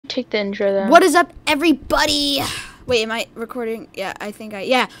take the intro then. What is up, everybody? Wait, am I recording? Yeah, I think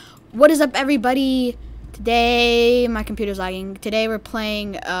yeah. What is up, everybody? Today, my computer's lagging. Today, we're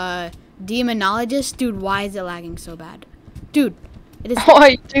playing Demonologist. Dude, why is it lagging so bad? Dude, it is.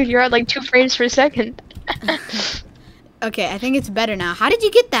 Oh, dude, you're at like 2 frames per second. Okay, I think it's better now. How did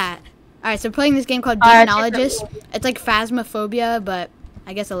you get that? Alright, so playing this game called Demonologist. It's like Phasmophobia, but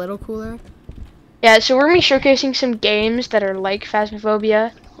I guess a little cooler. Yeah, so we're gonna be showcasing some games that are like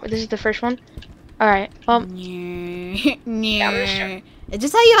Phasmophobia. This is the first one. Alright, well. Yeah, is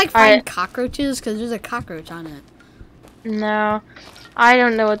this how you like find cockroaches? Because there's a cockroach on it. No, I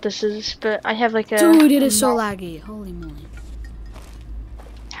don't know what this is, but I have like a. Dude, it is so laggy. Holy moly.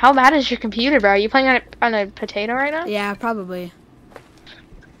 How bad is your computer, bro? Are you playing on a potato right now? Yeah, probably.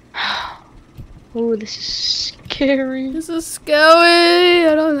 Ooh, this is scary. This is scary.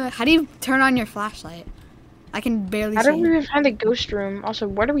 I don't know. How do you turn on your flashlight? I can barely see. How do we even find the ghost room? Also,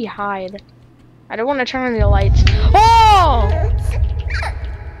 where do we hide? I don't want to turn on the lights. Oh!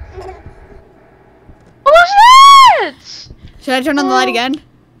 What was that? Should I turn on the light again? Did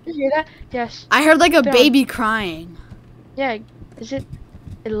you hear that? Yes. I heard like a baby crying. Yeah, is it?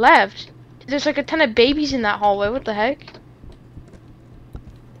 It left. There's like a ton of babies in that hallway. What the heck?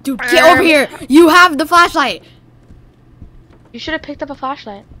 Dude, get over here. You have the flashlight. You should have picked up a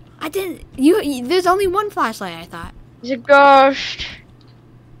flashlight. I didn't. There's only one flashlight, I thought. There's a ghost.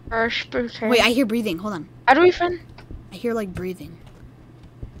 Wait, I hear breathing. Hold on. How do we find? I hear like breathing.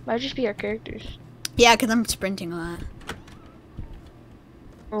 Might just be our characters. Yeah, because I'm sprinting a lot.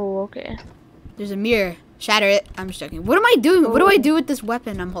 Oh, okay. There's a mirror. Shatter it. I'm just joking. What am I doing? What do I do with this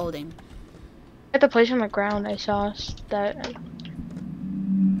weapon I'm holding? At the place on the ground, I saw that.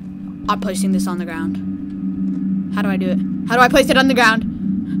 I'm placing this on the ground. How do I do it? How do I place it on the ground?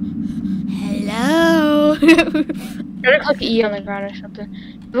 Hello. Try to click E on the ground or something.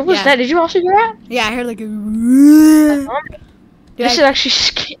 What was Yeah. that? Did you also hear that? Yeah, I heard like a. Dude, this is actually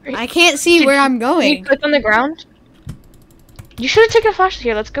scary. I can't see where I'm going. Can you click on the ground? You should have taken a flashlight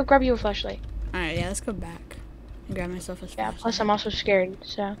here. Let's go grab you a flashlight. Alright, yeah, let's go back and grab myself a flashlight. Yeah, plus I'm also scared,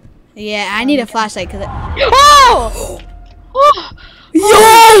 so. Yeah, I need a flashlight because Oh! Oh!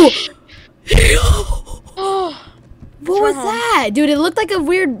 Yo! Oh! What was that? Dude, it looked like a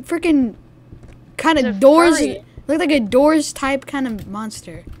weird freaking kind It's of a Doors. furry. It looked like a Doors type kind of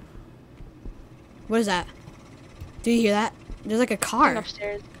monster. What is that? Do you hear that? There's like a car.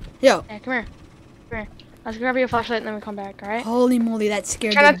 Upstairs. Yo. Yeah, come here. Come here. Let's grab you a flashlight and then we come back, alright? Holy moly, that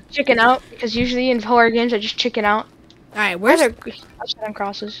scared Try me. not to chicken out, because usually in horror games I just chicken out. Alright, where's Upside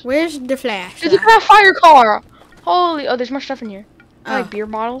crosses? where's the flash? Dude, look at that fire car! Holy, oh, there's more stuff in here. Like beer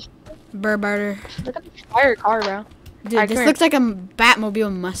bottles. Burr barter. Look at the fire car, bro. Dude, Alright, this come looks like a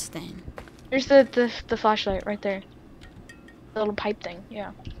Batmobile Mustang. Here's the flashlight right there. The little pipe thing,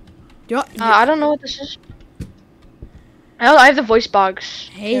 yeah. Do you I don't know what this is. I have the voice box.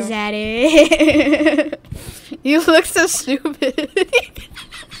 Hey, too. Zaddy. You look so stupid.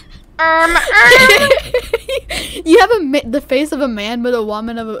 You have the face of a man, but a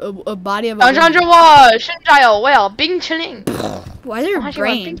woman of a body of a woman. Bing chilling. Why is there a Why'd you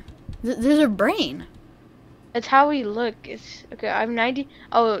brain? There's a brain. It's how we look. It's okay. I'm 90.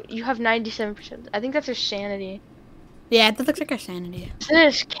 Oh, you have 97%. I think that's our sanity. Yeah, that looks like our sanity. Is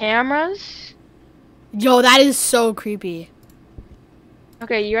this cameras? Yo, that is so creepy.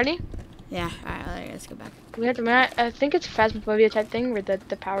 Okay, you ready? Yeah. All right, let's go back. We have to. I think it's a Phasmophobia type thing where the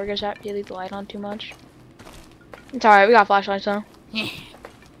power goes out. You leave the light on too much. It's alright. We got flashlights though. Yeah.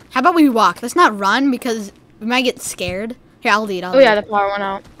 How about we walk? Let's not run because we might get scared. Here, I'll lead. Oh yeah, the power went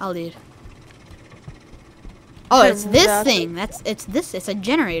out. I'll lead. Oh, it's this thing. It's a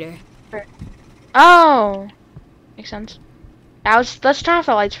generator. Oh, makes sense. Now let's turn off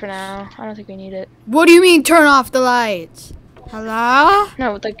the lights for now. I don't think we need it. What do you mean turn off the lights? Hello?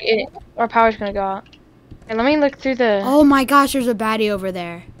 No, like our power's gonna go out. Okay, let me look through the. Oh my gosh, there's a baddie over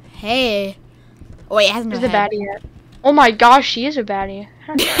there. Hey. Oh wait, it has no Where's the head. baddie yet? Oh my gosh, she is a baddie.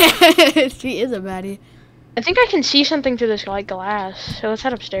 She is a baddie. I think I can see something through this like glass. So let's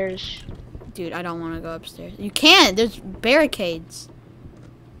head upstairs. Dude, I don't want to go upstairs. You can't. There's barricades.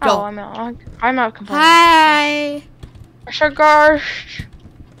 Go. Oh, I'm out. I'm out completely. Hi. It's a ghost.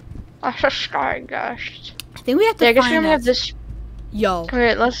 It's a sky ghost. I think we have to Yeah, I guess find we only out. have this. Yo.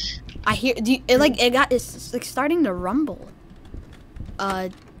 Alright, let's. I hear. It's like starting to rumble.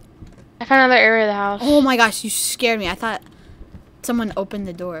 I found another area of the house. Oh my gosh, you scared me. I thought someone opened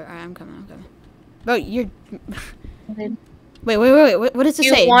the door. Alright, I'm coming. Bro, you're. Wait. What does it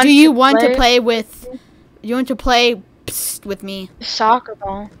say? Do you want to play with? You want to play with me? Soccer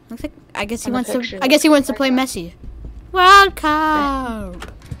ball. Looks like I guess he On the wants picture. to. I guess he wants to play Messi. World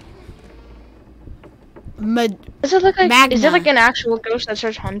Cup. Does it look like? Magna. Is it like an actual ghost that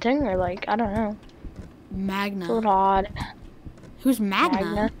starts hunting, or like I don't know? Magna. It's a little odd. Who's Magna?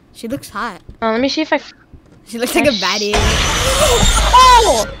 Magna. She looks hot. Let me see if I. She looks like a baddie.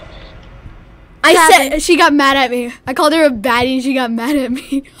 Oh! I said she got mad at me. I called her a baddie and she got mad at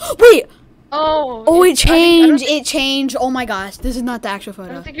me. Wait. Oh. Oh, it changed. It changed. Oh my gosh. This is not the actual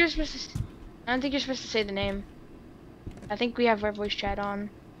photo. I don't think you're supposed to. I don't think you're supposed to say the name. I think we have our voice chat on.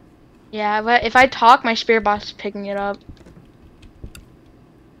 Yeah, but if I talk, my spirit box is picking it up.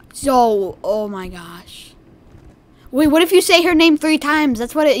 So, oh my gosh. Wait, what if you say her name 3 times?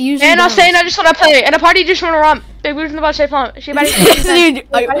 That's what it usually And does. I'm saying I just want to play. And a party just want to romp. Big boots in the butt, safe plump. She about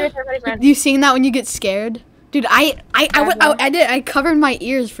to You seen that when you get scared? Dude, I covered my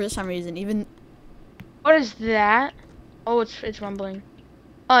ears for some reason. Even. What is that? Oh, it's rumbling.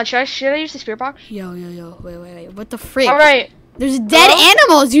 Should I use the spirit box? Yo. Wait. What the freak? All right. There's dead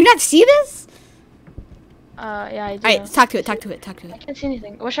animals. Do you not see this? Yeah, I do. All right, talk to it. I can't see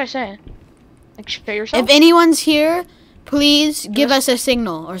anything. What should I say? Like, show yourself? If anyone's here, please give us a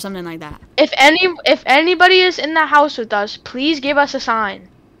signal or something like that. If anybody is in the house with us, please give us a sign.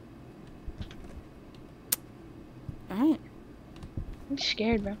 All right. I'm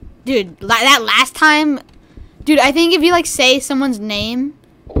scared, bro. Dude, that last time, dude, I think if you like say someone's name.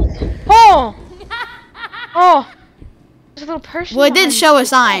 Oh. Oh. There's a little person. Well, it did show a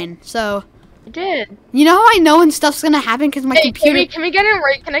sign, so. It did. You know how I know when stuff's gonna happen because my computer. Can we get it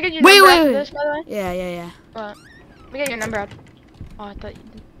right? Can I get your number after this, by the way? Yeah. Let me get your number out. Oh, I thought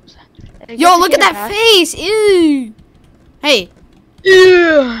you. Yo, look at that face! Ew. Hey.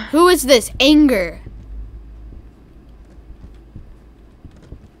 Ew. Who is this? Anger.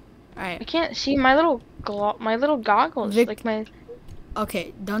 All right. I can't see my little goggles. Like my.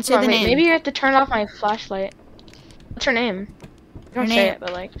 Okay, don't say the name. Maybe you have to turn off my flashlight. What's her name? Don't say it,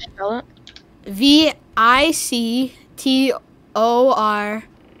 but like spell it. Victor.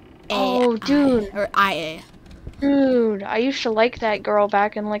 Oh, dude. Or IA. Dude, I used to like that girl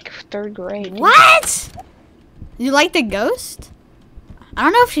back in like 3rd grade. What? You like the ghost? I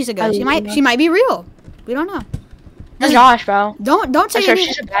don't know if she's a ghost. She might be real. We don't know. That's Josh, bro. Don't say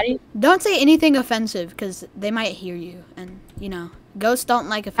she's a baddie. Don't say anything offensive because they might hear you, and you know ghosts don't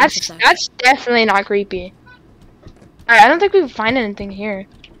like offensive stuff. That's definitely not creepy. Alright, I don't think we can find anything here.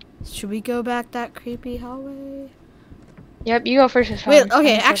 Should we go back that creepy hallway? Yep, you go first. Wait,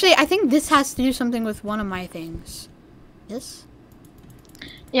 okay. Actually, I think this has to do something with one of my things. This?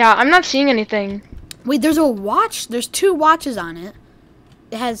 Yeah, I'm not seeing anything. Wait, there's a watch. There's 2 watches on it.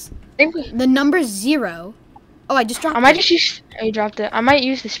 It has the number 0. Oh, I just dropped it. I might just use. Oh, you dropped it. I might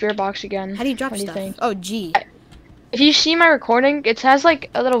use the spirit box again. How do you drop stuff? Oh, G. If you see my recording, it has like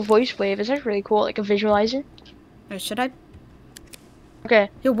a little voice wave. It's like really cool, like a visualizer. Or should I? Okay.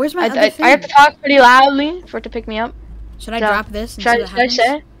 Yo, where's my other thing? I have to talk pretty loudly for it to pick me up. Should I drop this? Should I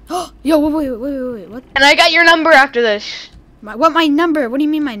say? Yo, wait, what? And I got your number after this. My number? What do you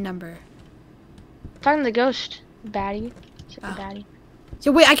mean my number? I'm talking to the ghost. Baddie. Baddie.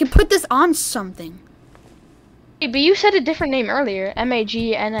 So wait, I can put this on something. Hey, but you said a different name earlier.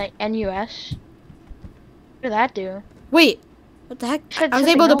 MAGNUS. What did that do? Wait. What the heck? I was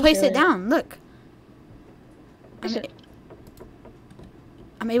able to place it down. Look.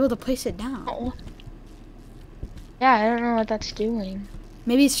 I'm able to place it down. Oh. Yeah, I don't know what that's doing.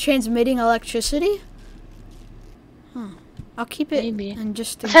 Maybe it's transmitting electricity? Huh. I'll keep it. Maybe. And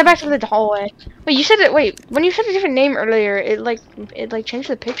just. Let's head back to the hallway. Wait, you said it. Wait, when you said a different name earlier, it changed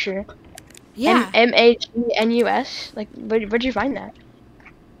the picture. Yeah. MAGNUS. Like, where'd you find that?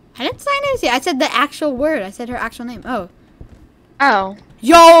 I didn't sign anything. I said the actual word. I said her actual name. Oh. Oh.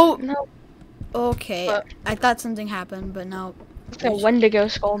 Yo. No. Okay. What? I thought something happened, but no. It's a Wendigo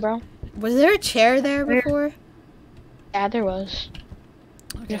skull, bro. Was there a chair there before? Yeah, there was.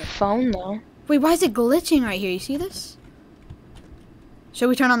 Okay. A phone though. Wait, why is it glitching right here? You see this? Should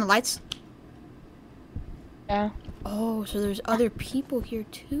we turn on the lights? Yeah. Oh, so there's other people here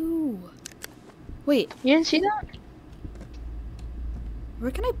too. Wait. You didn't see that?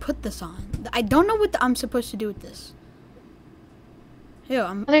 Where can I put this on? I don't know what I'm supposed to do with this.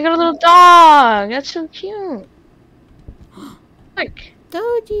 Yo, They got a little dog. That's so cute. Look.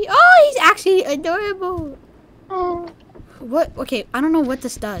 Doji. Oh, he's actually adorable. Oh. What? Okay, I don't know what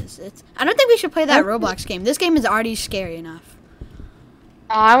this does. I don't think we should play that Roblox game. This game is already scary enough.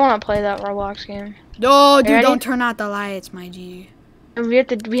 Oh, I want to play that Roblox game. No, dude, don't turn out the lights, my G.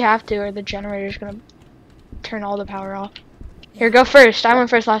 We have to, or the generator's gonna turn all the power off. Here, go first. I went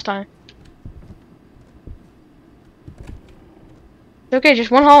first last time. It's okay,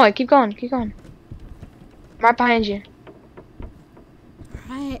 just one hallway. Keep going, keep going. I'm right behind you.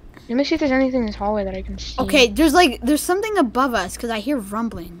 Alright. Let me see if there's anything in this hallway that I can see. Okay, there's something above us because I hear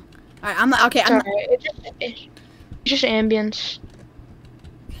rumbling. All right, I'm okay. It's alright. It's just ambience.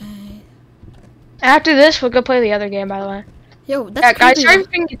 Okay. After this, we'll go play the other game. By the way. Yo, that's Yeah, guys, creepy. sorry for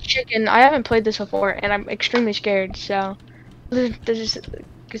being a chicken. I haven't played this before, and I'm extremely scared. So, is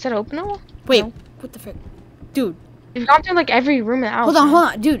that open now? Wait, No. what the frick, dude? We've gone through like every room in the house. Hold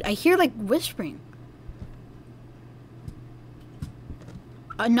on, dude. I hear like whispering.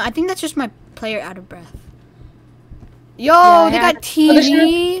 No, I think that's just my player out of breath. Yo, Yeah, they got Oh,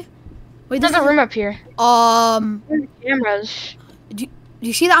 TV. Wait, There's a room up here. Cameras. Do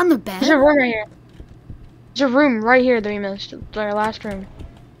you see that on the bed? There's a room right here. There's a room right here that we missed. Our last room.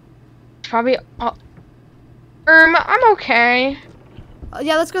 It's probably. I'm okay.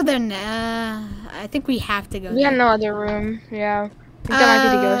 Yeah, let's go there now. I think we have to go. We there. had no other room. Yeah. I think that might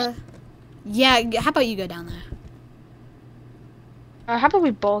be the ghost. Yeah, how about you go down there? How about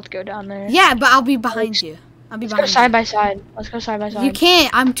we both go down there? Yeah, but I'll be behind you. Let's go side by side. Let's go side by side. You can't.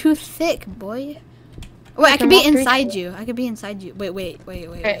 I'm too thick, boy. Wait, I could be inside you. I could be inside you. Wait.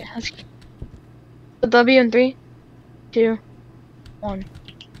 Okay, let's. W in 3, 2, 1.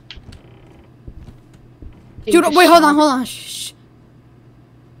 Dude, wait, hold on. Shh.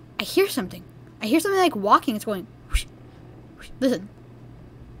 I hear something. I hear something like walking. It's going. Whoosh, whoosh. Listen.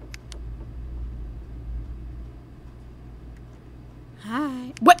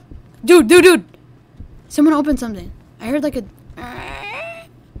 Hi. What? Dude. Someone opened something. I heard like a.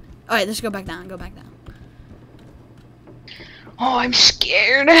 Alright, let's go back down. Oh, I'm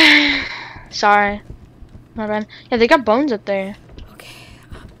scared. Sorry. My bad. Yeah, they got bones up there. Okay.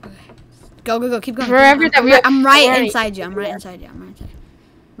 Go. Keep going. Wherever that I'm right inside you. Right beside you.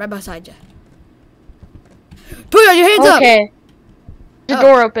 Put your hands up. Okay. The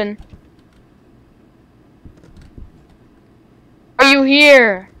door open. Are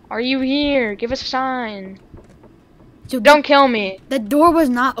you here? Give us a sign. Dude, Don't kill me. The door was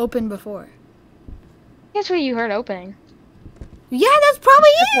not open before. That's what you heard opening. Yeah, that's probably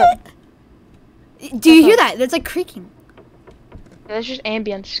it. Do you hear that? There's like creaking. That's just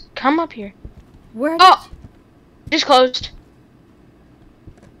ambience. Come up here. Where? Oh! Just closed.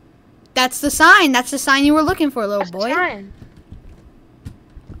 That's the sign. That's the sign you were looking for, little boy. The sign.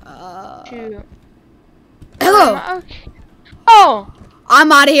 Hello. Okay. Oh!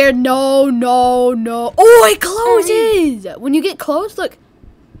 I'm out of here. No. Oh, it closes. When you get close, look.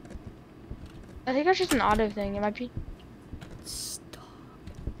 I think that's just an auto thing. It might be. Stop.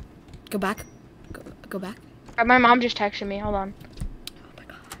 Go back. Go back. My mom just texted me. Hold on. Oh my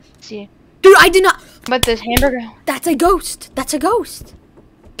gosh. See. Dude, I did not. But this hamburger. That's a ghost. That's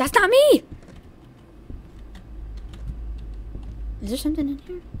not me. Is there something in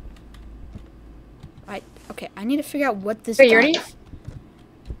here? Okay, I need to figure out what this Wait, you ready? does.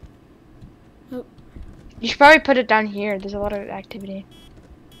 Oh. You should probably put it down here. There's a lot of activity.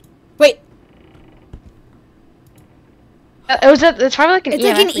 Wait. It's probably like an It's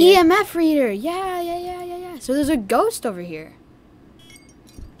EMF like an reader. EMF reader. Yeah. So there's a ghost over here.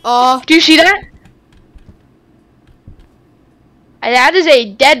 Oh. Do you see that? That is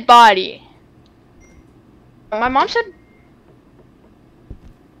a dead body. My mom said.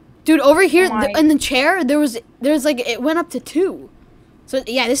 Dude, over here Oh my. in the chair, there's like it went up to 2. So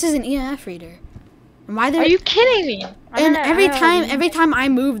yeah, this is an EMF reader. And why there? Are you kidding me? And every time I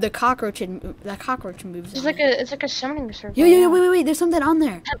move, the cockroach moves. It's like a summoning circle. Yo, wait. There's something on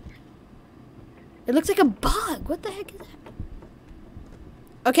there. It looks like a bug. What the heck is that?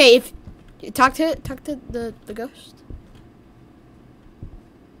 Okay, if talk to the ghost.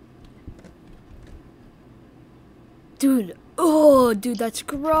 Dude, that's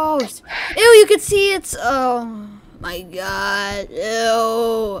gross. Ew, you could see it's. Oh my god.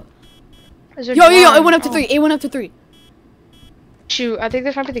 Ew. Yo, it went up to 3. It went up to 3. Shoot, I think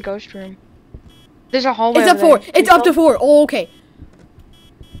this might be the ghost room. There's a hallway. It's up 4. It's up to 4. Oh, okay.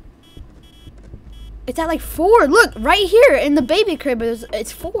 It's at like 4. Look, right here in the baby crib.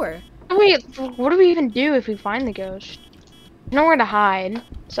 It's 4. Wait, what do we even do if we find the ghost? There's nowhere to hide,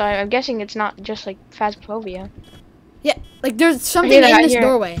 so I'm guessing it's not just like phasmophobia. Yeah, like there's something in this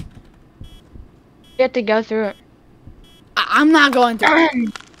doorway. We have to go through it. I'm not going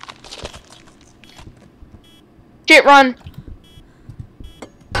to. Shit, run!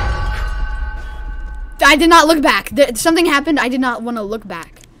 I did not look back. Something happened. I did not want to look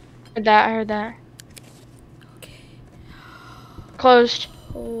back. I heard that. Okay. Closed.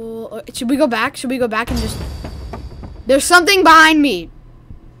 Oh, should we go back? Should we go back and just... There's something behind me.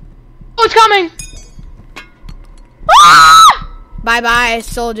 Oh, it's coming! Ah! Bye-bye,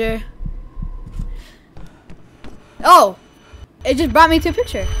 soldier. Oh, it just brought me to a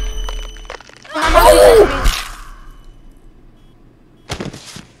picture. Oh!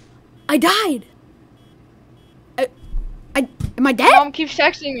 I died. Am I dead? Mom keeps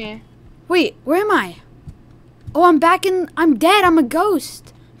texting me. Wait, where am I? Oh, I'm back in. I'm dead. I'm a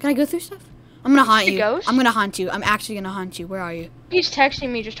ghost. Can I go through stuff? I'm gonna haunt you. Ghost? I'm gonna haunt you. I'm actually gonna haunt you. Where are you? He's texting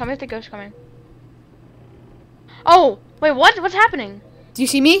me. Just tell me if the ghost's coming. Oh, wait, what? What's happening? Do you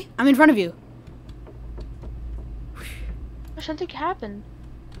see me? I'm in front of you. Something happened.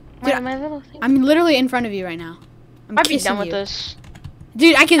 Dude, My little thing. I'm literally in front of you right now. I'm I'll be kissing done with you. this.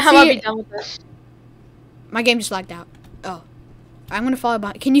 Dude, I can see I'll you. be done with this. My game just lagged out. Oh. I'm gonna follow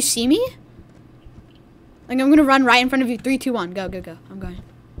behind. Can you see me? Like, I'm gonna run right in front of you. 3, 2, 1. Go, go, go. I'm going.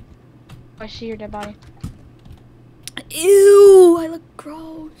 I see your dead body. Ew, I look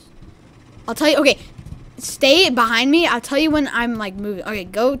gross. I'll tell you. Okay, stay behind me. I'll tell you when I'm like moving. Okay,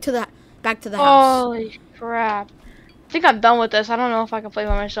 go to the back to the house. Holy crap. I think I'm done with this. I don't know if I can play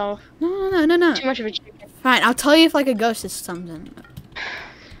by myself. No. Too much of a chicken. Fine, I'll tell you if like a ghost is something.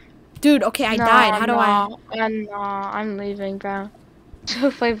 Dude, okay, I died. How do I'm leaving, bro.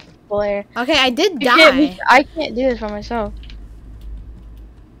 So play Blair. Okay, I did die. I can't do this by myself.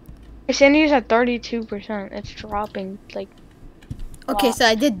 My sanity's at 32%. It's dropping, like. Okay, so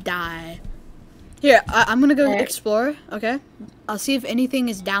I did die. Here, I'm gonna go Alright. explore. Okay, I'll see if anything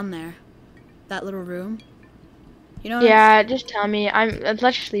is down there. That little room. You know? Yeah, just tell me. Let's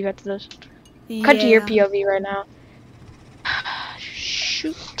just leave after this. Cut to your POV right now.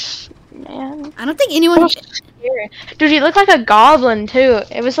 Shoot, man. I don't think anyone. Scary. Dude, he looked like a goblin too.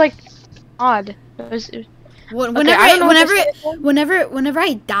 It was like odd. It was Whenever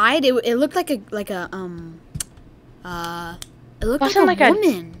I died, it looked like a it looked Wasn't like like a a-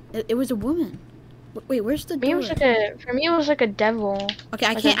 woman. It was a woman. Wait, where's the door? For me, it was like a devil. Okay,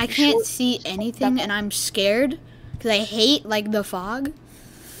 I like can't a I can't short see anything, devil. and I'm scared because I hate like the fog.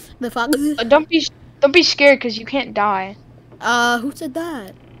 The fog. Don't be scared because you can't die. Who said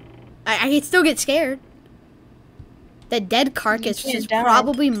that? I can still get scared. That dead carcass can't is die.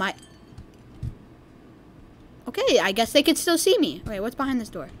 probably my. Okay, I guess they could still see me. Wait, what's behind this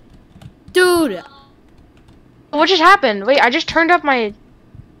door? Dude! What just happened? Wait, I just turned up my.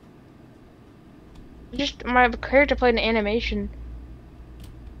 My character played an animation.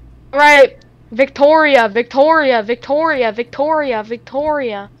 Right, Victoria. Wait,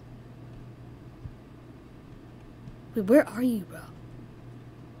 where are you, bro?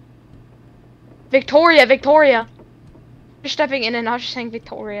 Victoria. Just stepping in and not just saying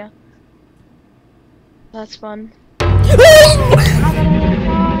Victoria. That's fun.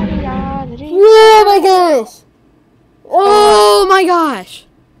 Oh my gosh! Oh my gosh!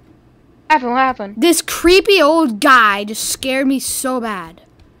 What happened? This creepy old guy just scared me so bad.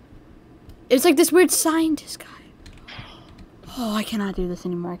 It's like this weird scientist guy. Oh, I cannot do this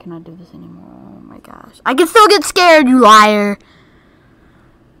anymore. Oh my gosh. I can still get scared, you liar.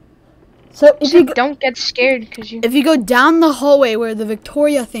 So if you Don't get scared because you. if you go down the hallway where the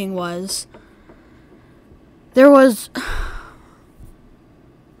Victoria thing was, there was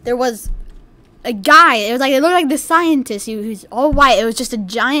a guy. It looked like this scientist. He was all white. It was just a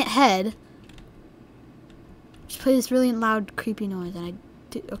giant head. Just play this really loud, creepy noise, and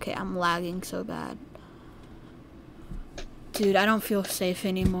okay, I'm lagging so bad. Dude, I don't feel safe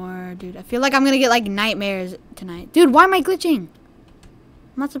anymore, dude. I feel like I'm gonna get like nightmares tonight. Dude, why am I glitching?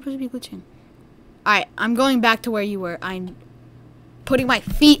 I'm not supposed to be glitching. Alright, I'm going back to where you were. I'm putting my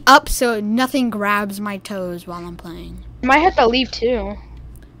feet up so nothing grabs my toes while I'm playing. You might have to leave too.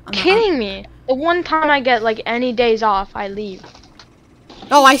 Kidding me? The one time I get like any days off, I leave.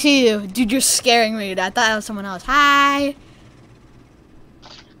 Oh, I see you. Dude, you're scaring me, dude. I thought that was someone else. Hi!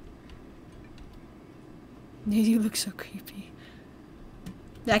 Dude, you look so creepy.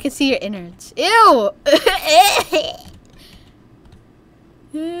 Dude, I can see your innards. Ew!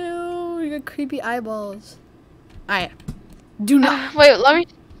 Ew, you got creepy eyeballs. Alright. Do not. Wait, let me.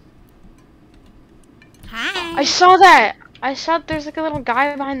 Hi. I saw that. I saw there's like a little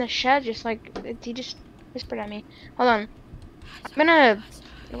guy behind the shed, just like he just whispered at me. Hold on. I'm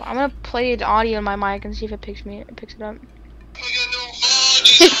gonna play the audio in my mic and see if it picks it up.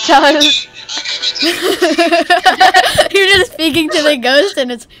 It does. You're just speaking to the ghost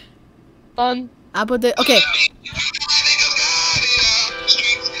and it's Fun. I'll put the okay.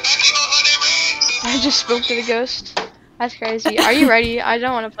 I just spoke to the ghost. That's crazy. Are you ready? I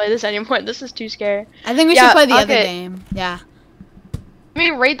don't want to play this anymore. This is too scary. I think we should play the other game. Yeah. Let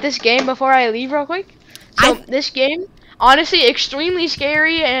me rate this game before I leave real quick. So this game, honestly, extremely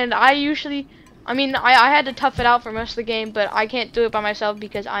scary, and I had to tough it out for most of the game, but I can't do it by myself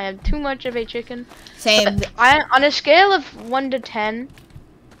because I am too much of a chicken. Same. But on a scale of 1 to 10,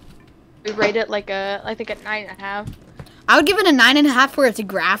 We rate it like I think a 9.5. I would give it a 9.5 for its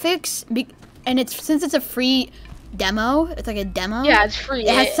graphics, and since it's a free demo. It's like a demo. Yeah, it's free.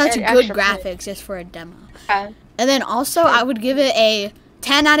 It has such good graphics just for a demo. Yeah. And then also, I would give it a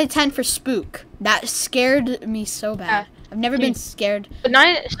 10 out of 10 for spook. That scared me so bad. I've never been scared. But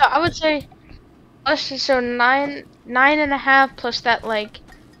 9. So I would say, so 9.5 plus that like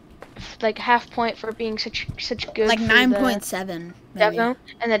half point for being such good. Like 9.7. Demo,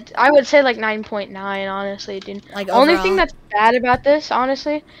 and then I would say like 9.9. Honestly, dude. Like only thing that's bad about this,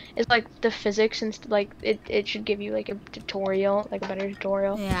 honestly, is like the physics and like it should give you like a tutorial, like a better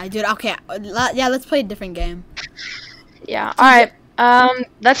tutorial. Yeah, dude. Okay, yeah, let's play a different game. Yeah. All right.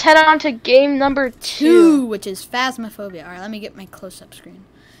 Let's head on to game number 2, which is Phasmophobia. All right, let me get my close-up screen.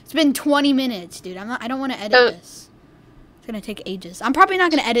 It's been 20 minutes, dude. I don't want to edit this. It's gonna take ages. I'm probably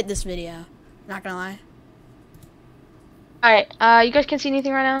not gonna edit this video. Not gonna lie. Alright, you guys can't see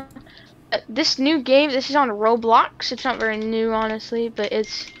anything right now? This new game, this is on Roblox. It's not very new, honestly, but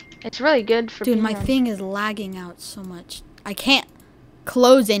it's really good for Dude, my thing is lagging out so much. I can't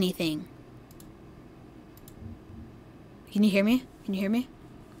close anything. Can you hear me? Can you hear me?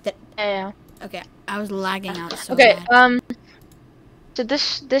 Yeah. Okay, I was lagging out so bad. Okay, so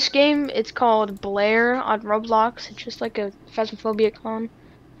this game, it's called Blair on Roblox. It's just like a Phasmophobia clone.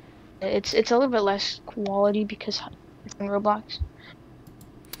 It's a little bit less quality because it's in Roblox.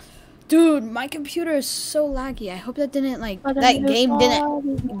 Dude, my computer is so laggy. I hope that didn't that game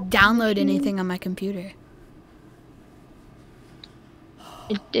didn't download anything on my computer.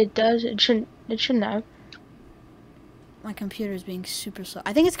 It does. It shouldn't have. My computer is being super slow.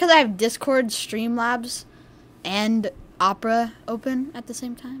 I think it's because I have Discord, Streamlabs, and Opera open at the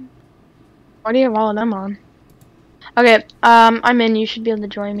same time. Why do you have all of them on? Okay, I'm in. You should be able to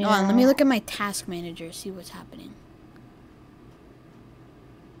join me. Hold on, let me look at my task manager, see what's happening.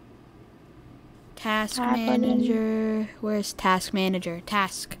 Task manager. Where's task manager?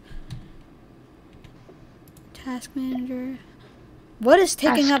 Task manager. What is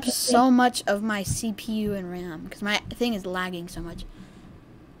taking up so much of my CPU and RAM? Because my thing is lagging so much.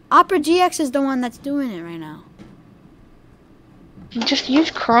 Opera GX is the one that's doing it right now. Just use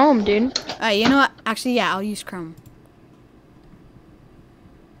Chrome, dude. Alright, you know what? Actually, yeah, I'll use Chrome.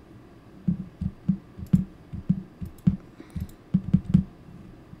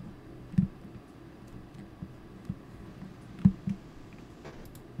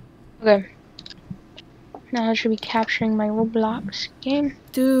 Okay. Now I should be capturing my Roblox game.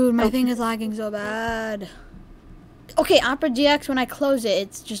 Dude, my thing is lagging so bad. Okay, Opera GX, when I close it,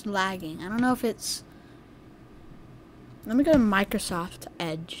 it's just lagging. I don't know if it's... Let me go to Microsoft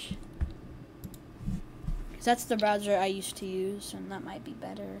Edge. Because that's the browser I used to use, and that might be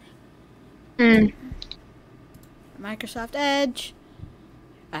better. Microsoft Edge.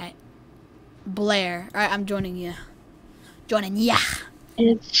 Alright. Blair. Alright, I'm joining you. Joining ya.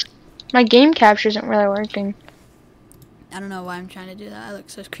 My game capture isn't really working. I don't know why I'm trying to do that. I look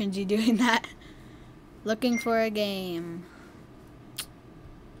so cringy doing that. Looking for a game.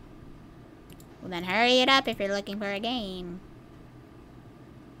 Well, then hurry it up if you're looking for a game.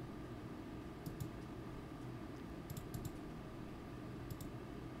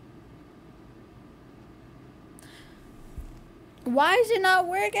 Why is it not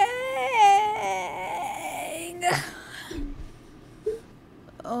working?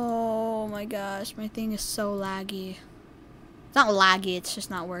 Oh my gosh, my thing is so laggy. It's not laggy, it's just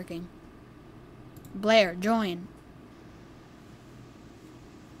not working. Blair, join.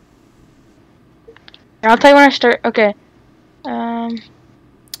 I'll tell you when I start. Okay.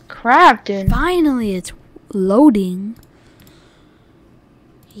 Crap, dude. Finally, it's loading.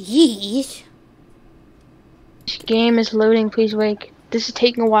 Yeesh. This game is loading. Please wait. This is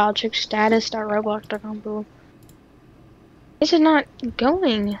taking a while. Check status.roblox.com. This is not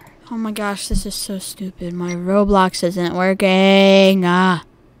going. Oh my gosh, this is so stupid. My Roblox isn't working.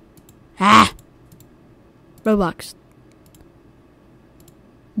 Roblox.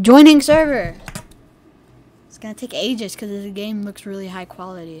 Joining server. It's gonna take ages because the game looks really high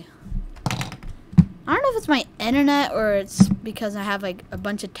quality. I don't know if it's my internet or it's because I have like a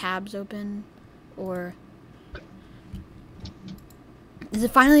bunch of tabs open, or is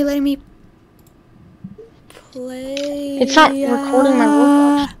it finally letting me play? It's not recording my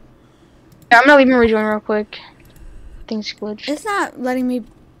Roblox. Yeah, I'm gonna leave and rejoin real quick. Things glitched. It's not letting me.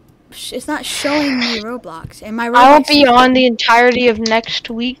 It's not showing me Roblox. And my Roblox. I won't be on the entirety of next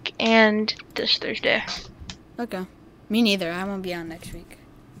week and this Thursday. Okay. Me neither. I won't be on next week.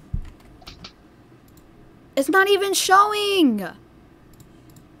 It's not even showing.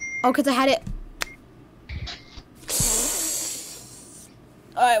 Oh, because I had it.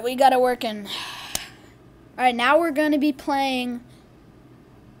 Alright, we got it working. Alright, now we're going to be playing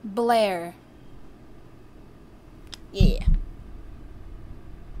Blair. Yeah.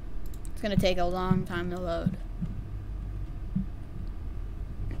 It's going to take a long time to load.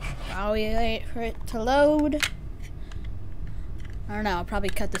 While we wait for it to load. I don't know, I'll probably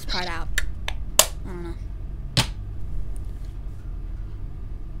cut this part out. I don't know.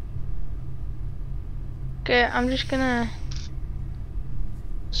 Okay, I'm just gonna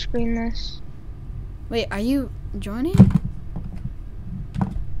screen this. Wait, are you joining?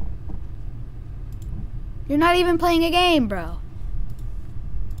 You're not even playing a game, bro.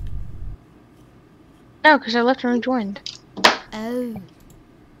 No, because I left and rejoined. Oh.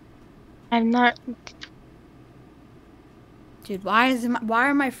 I'm not. Dude, why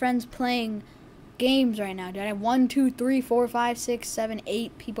are my friends playing games right now? Dude, I have 1, 2, 3, 4, 5, 6, 7,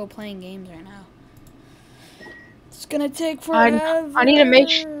 8 people playing games right now. It's gonna take forever. I need to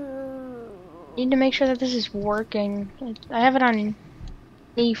make sure that this is working. I have it on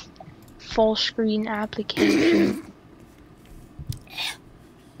a full screen application.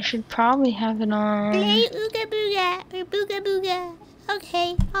 I should probably have it on. Play Ooga Booga or Booga Booga.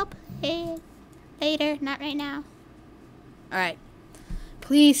 Okay, I'll play it later, not right now. Alright.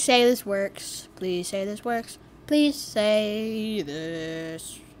 Please say this works. Please say this works. Please say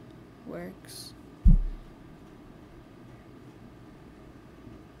this works.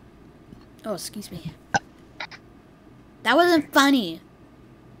 Oh, excuse me. That wasn't funny.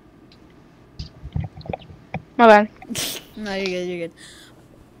 My bad. No, you're good, you're good.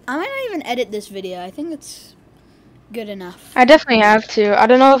 I might not even edit this video. I think it's good enough. I definitely have to. I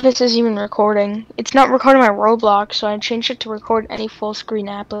don't know if this is even recording. It's not recording my Roblox, so I changed it to record any full screen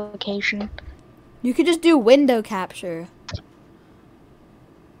application. You could just do window capture.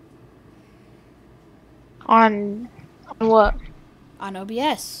 On what? On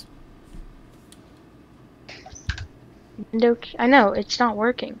OBS. I know, it's not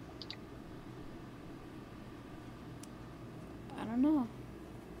working. I don't know.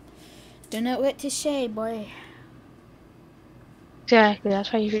 Don't know what to say, boy. Exactly,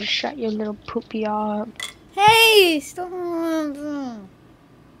 that's why you should shut your little poopy up. Hey, stop.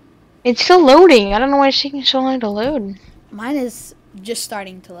 It's still loading. I don't know why it's taking so long to load. Mine is just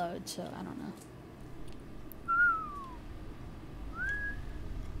starting to load, so I don't know.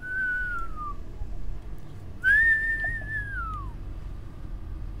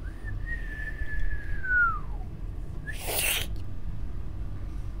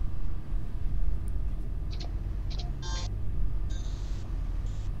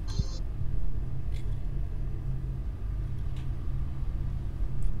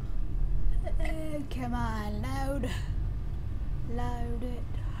 Come on, load. Load it,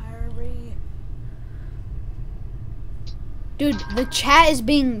 hurry. Dude, the chat is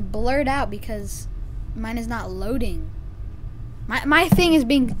being blurred out because mine is not loading. My thing is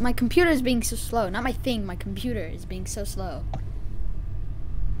being, my computer is being so slow. Not my thing, my computer is being so slow.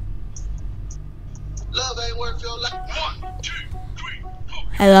 Love ain't worth your life. 1, 2, 3, 4.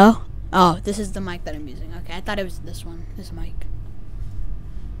 Hello? Oh, this is the mic that I'm using. Okay, I thought it was this one, this mic.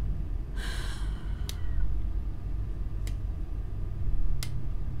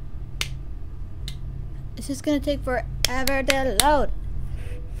 This is gonna take forever to load.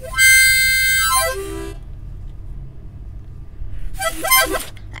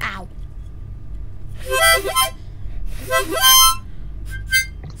 Ow.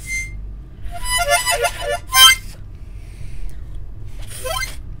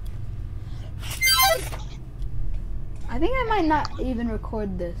 I think I might not even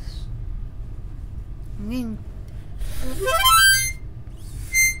record this. I mean,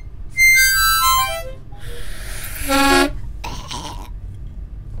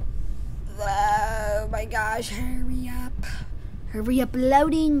 oh my gosh, hurry up. Hurry up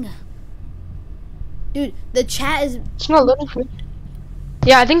loading. Dude, the chat is... It's not loading for me.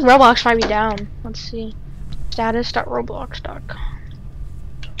 Yeah, I think Roblox might be down. Let's see. Status.roblox.com.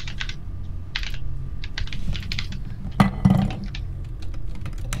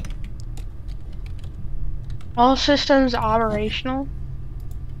 All systems operational.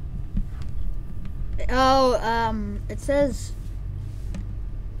 Oh, it says...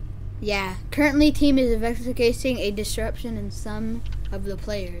 Yeah, currently team is investigating a disruption in some of the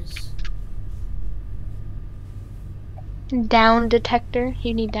players. Down detector.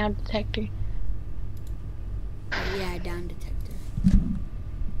 You need down detector. Oh, yeah, down detector.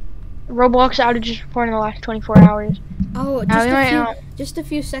 Roblox outages reported in the last 24 hours. Oh, just a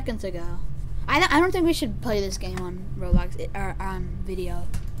few seconds ago. I don't think we should play this game on Roblox or on video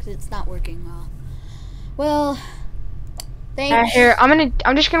because it's not working well. Well, Thanks. Here,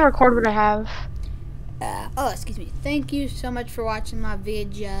 I'm just gonna record what I have. Excuse me. Thank you so much for watching my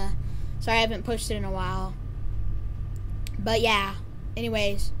video. Sorry I haven't posted in a while. But yeah.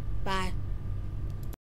 Anyways, bye.